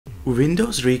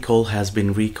Windows recall has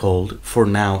been recalled, for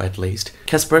now at least.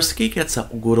 Kaspersky gets a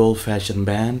good old-fashioned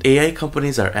ban, AI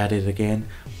companies are at it again,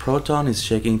 Proton is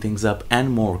shaking things up,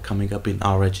 and more coming up in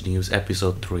RH News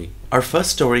Episode 3. Our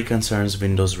first story concerns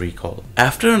Windows recall.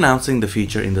 After announcing the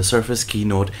feature in the Surface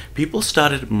keynote, people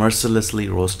started mercilessly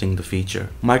roasting the feature.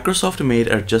 Microsoft made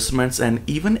adjustments and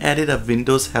even added a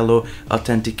Windows Hello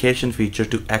authentication feature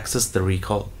to access the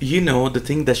recall. You know, the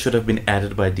thing that should have been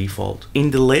added by default.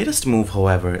 In the latest move,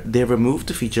 however, they removed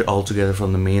the feature altogether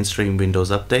from the mainstream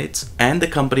Windows updates, and the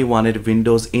company wanted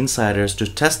Windows insiders to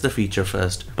test the feature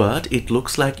first, but it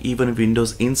looks like even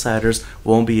Windows insiders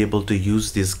won't be able to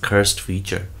use this cursed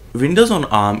feature. Windows on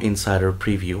ARM Insider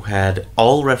Preview had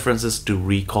all references to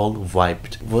recall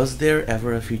wiped. Was there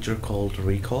ever a feature called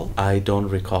recall? I don't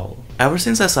recall. Ever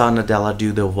since I saw Nadella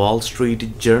do the Wall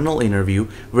Street Journal interview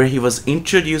where he was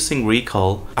introducing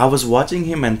recall, I was watching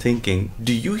him and thinking,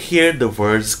 do you hear the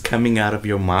words coming out of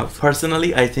your mouth?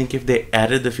 Personally, I think if they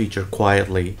added the feature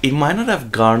quietly, it might not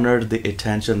have garnered the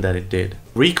attention that it did.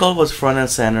 Recall was front and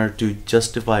center to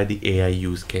justify the AI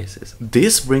use cases.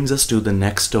 This brings us to the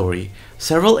next story.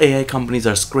 Several AI companies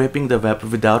are scraping the web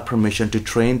without permission to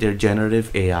train their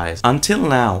generative AIs. Until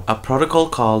now, a protocol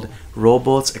called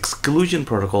Robots Exclusion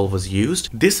Protocol was used.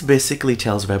 This basically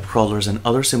tells web crawlers and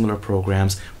other similar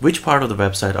programs which part of the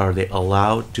website are they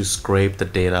allowed to scrape the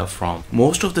data from.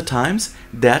 Most of the times,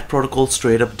 that protocol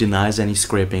straight up denies any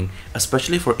scraping,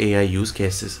 especially for AI use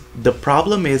cases. The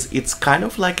problem is it's kind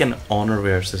of like an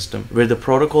honorware system where the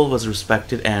protocol was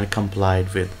respected and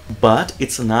complied with, but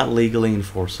it's not legally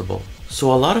enforceable. So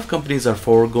a lot of companies are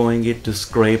foregoing it to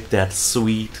scrape that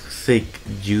sweet, thick,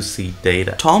 juicy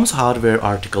data. Tom's Hardware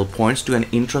article points to an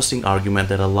interesting argument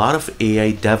that a lot of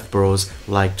AI dev bros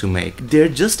like to make. They're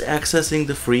just accessing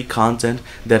the free content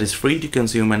that is free to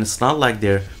consume, and it's not like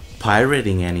they're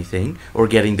pirating anything or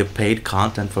getting the paid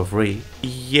content for free.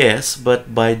 Yes,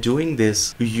 but by doing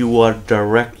this, you are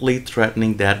directly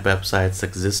threatening that website's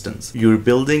existence. You're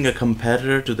building a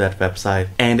competitor to that website,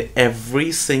 and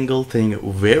every single thing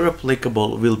where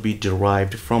applicable will be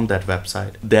derived from that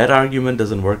website. That argument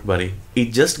doesn't work, buddy.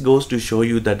 It just goes to show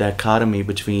you the dichotomy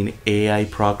between AI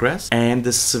progress and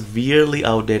the severely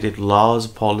outdated laws,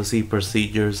 policy,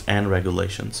 procedures, and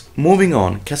regulations. Moving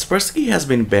on, Kaspersky has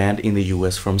been banned in the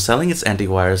US from selling its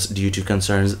antivirus due to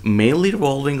concerns mainly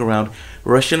revolving around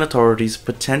Russian authorities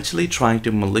potentially trying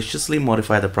to maliciously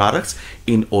modify the products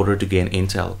in order to gain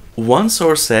intel. One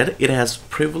source said it has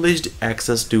privileged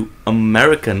access to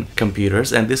American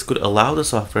computers, and this could allow the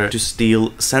software to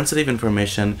steal sensitive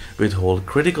information, withhold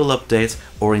critical updates,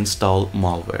 or install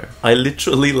malware. I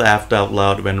literally laughed out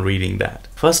loud when reading that.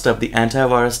 First up, the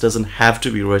antivirus doesn't have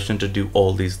to be Russian to do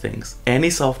all these things.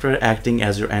 Any software acting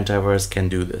as your antivirus can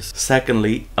do this.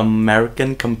 Secondly,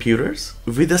 American computers?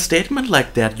 With a statement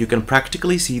like that, you can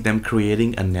practically see them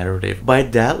creating a narrative. By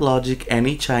that logic,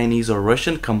 any Chinese or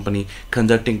Russian company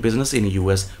conducting business in the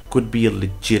US could be a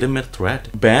legitimate threat.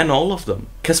 Ban all of them.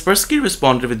 Kaspersky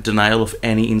responded with denial of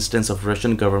any instance of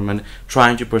Russian government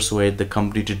trying to persuade the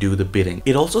company to do the bidding.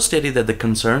 It also stated that the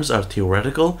concerns are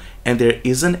theoretical and there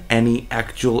isn't any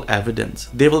actual evidence.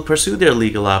 They will pursue their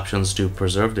legal options to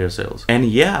preserve their sales. And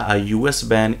yeah, a US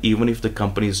ban, even if the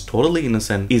company is totally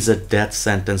innocent, is a death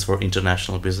sentence for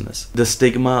international business. The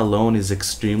stigma alone is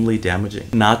extremely damaging,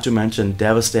 not to mention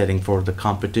devastating for the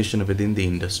competition within the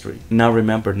industry. Now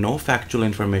remember, no factual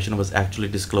information was actually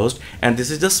disclosed, and this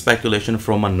is just speculation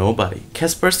from a nobody.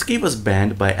 Kaspersky was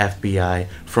banned by FBI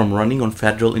from running on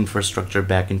federal infrastructure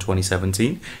back in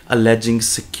 2017, alleging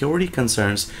security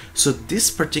concerns. So this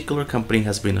particular company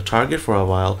has been a target for a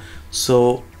while,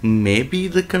 so maybe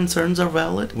the concerns are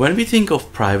valid? When we think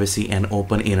of privacy and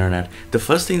open internet, the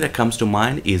first thing that comes to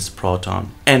mind is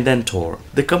Proton, and then Tor.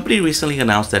 The company recently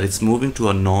announced that it's moving to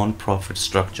a non-profit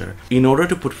structure. In order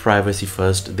to put privacy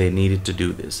first, they needed to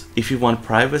do this. If you want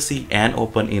privacy and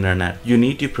open internet, you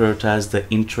need to prioritize the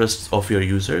interests of your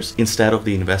users instead of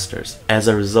the investors. As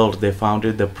a result, they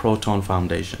founded the Proton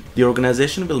Foundation. The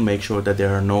organization will make sure that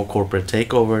there are no corporate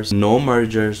takeovers, no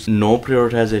mergers, no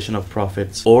prioritization of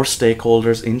profits or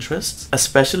stakeholders' interests,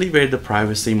 especially where the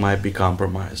privacy might be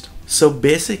compromised. So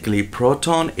basically,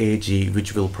 Proton AG,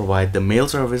 which will provide the mail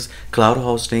service, cloud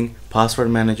hosting, password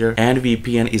manager, and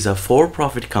VPN, is a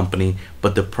for-profit company,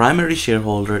 but the primary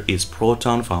shareholder is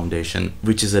Proton Foundation,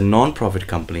 which is a non-profit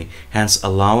company, hence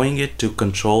allowing it to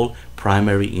control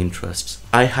primary interests.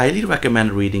 I highly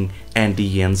recommend reading Andy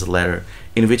Yen's letter.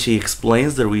 in which he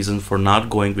explains the reason for not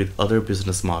going with other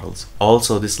business models.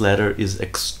 Also, this letter is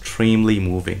extremely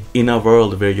moving. In a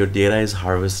world where your data is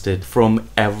harvested from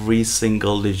every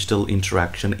single digital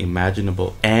interaction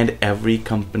imaginable and every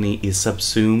company is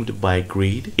subsumed by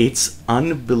greed, it's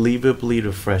unbelievably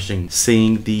refreshing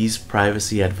seeing these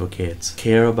privacy advocates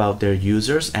care about their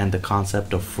users and the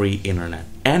concept of free internet.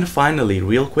 And finally,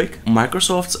 real quick,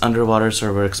 Microsoft's underwater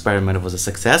server experiment was a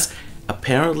success,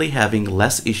 apparently having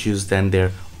less issues than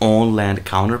their own land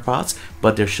counterparts,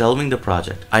 but they're shelving the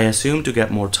project, I assume to get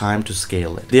more time to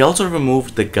scale it. They also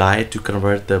removed the guide to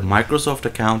convert the Microsoft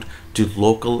account to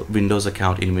local Windows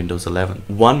account in Windows 11.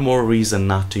 One more reason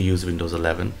not to use Windows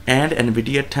 11. And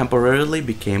Nvidia temporarily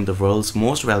became the world's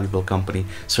most valuable company,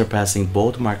 surpassing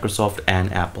both Microsoft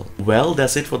and Apple. Well,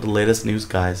 that's it for the latest news,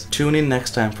 guys. Tune in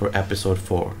next time for episode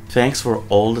 4. Thanks for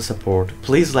all the support.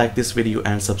 Please like this video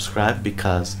and subscribe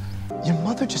because your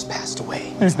mother just passed away.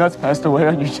 His nuts passed away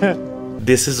on your chin.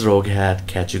 This is Rogue Hat.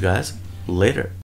 Catch you guys later.